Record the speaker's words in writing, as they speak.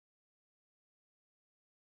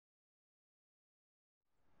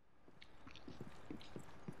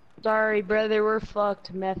Sorry, brother, we're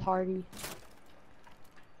fucked, Meth Hardy.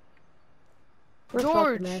 We're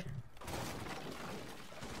George! fucked, Meth.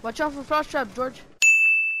 Watch out for frost trap, George.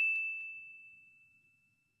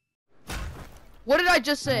 What did I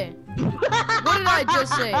just say? What did I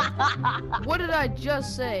just say? What did I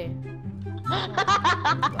just say?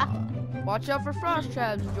 Watch out for frost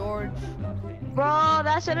traps, George. Bro,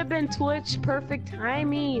 that should have been Twitch perfect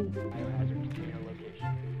timing.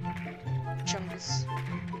 Chungus.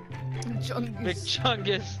 Chungus. Big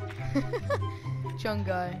Chungus. Chung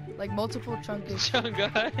guy. Like multiple chungus.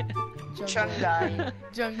 Chungai Chungai.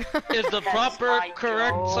 Chung is the proper, right,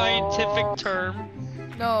 correct yo. scientific term.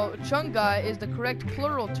 No, chung guy is the correct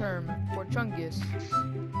plural term for chungus.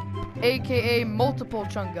 AKA multiple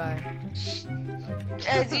chung guy.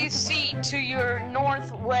 As you see to your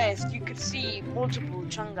northwest, you could see multiple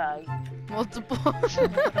Chungai. Multiple.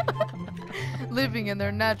 Living in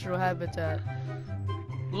their natural habitat.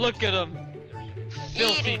 Look at him.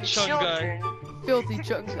 Filthy Eating Chungai. children. Filthy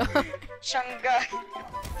chung guy. Chungai.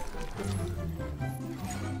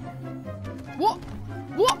 What?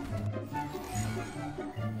 What?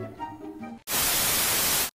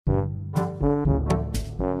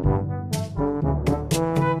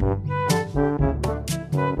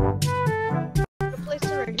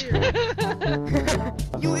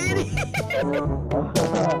 You idiot!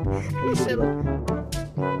 He said,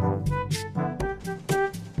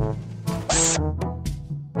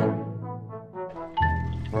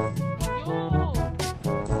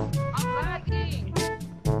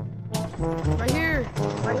 right here,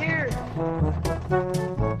 right here.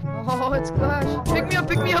 Oh, it's Clash. Pick me up,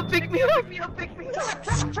 pick me up, pick me up, pick me up, pick me up.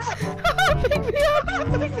 Pick me up,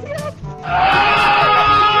 pick me up.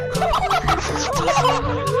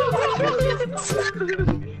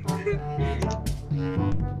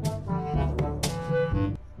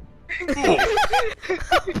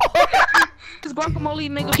 Cause guacamole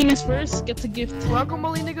nigga penis first gets a gift.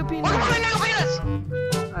 Guacamole nigga penis.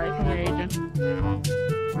 Alright, come here, Adrian.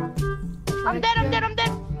 I'm dead, I'm dead, I'm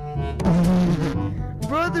dead.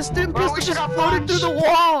 Bro, the stim Bro, we pistol should just have floated through the launched.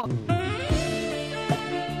 wall.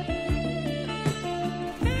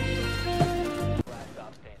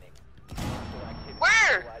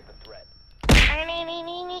 Where?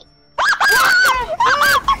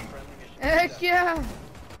 Heck yeah.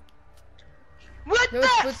 What There was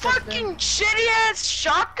the footsteps fucking shitty ass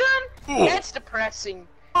shotgun? That's depressing.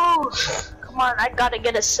 Oh, come on, I gotta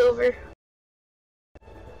get a silver.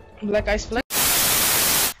 Black Ice Flex.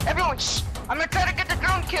 Everyone, shh! I'm gonna try to get the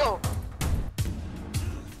drone kill.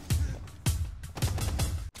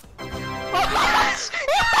 Yes!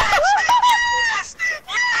 Yes!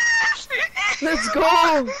 Yes! Yes! Let's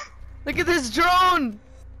go. Look at this drone.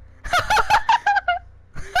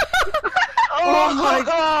 Oh my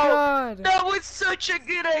god. That was such a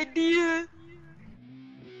good idea.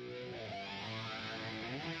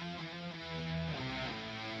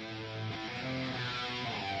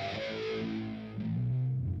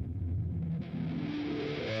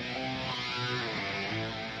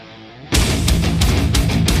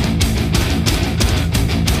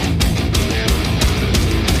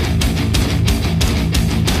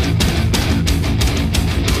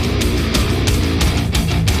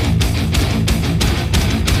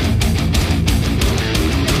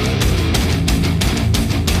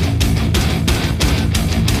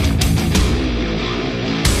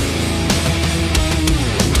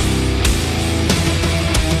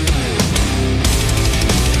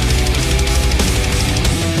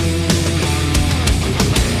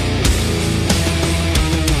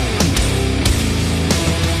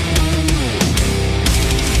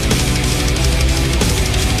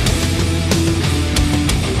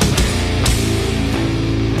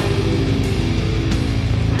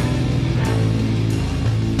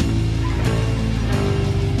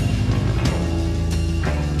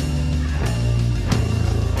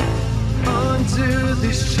 Undo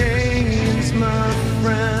these chains, my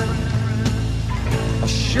friend. I'll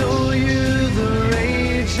show you the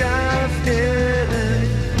rage I've hidden.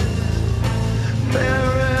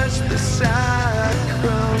 Perish the sacrament.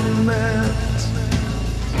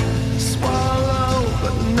 Swallow,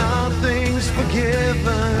 but nothing's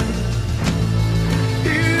forgiven.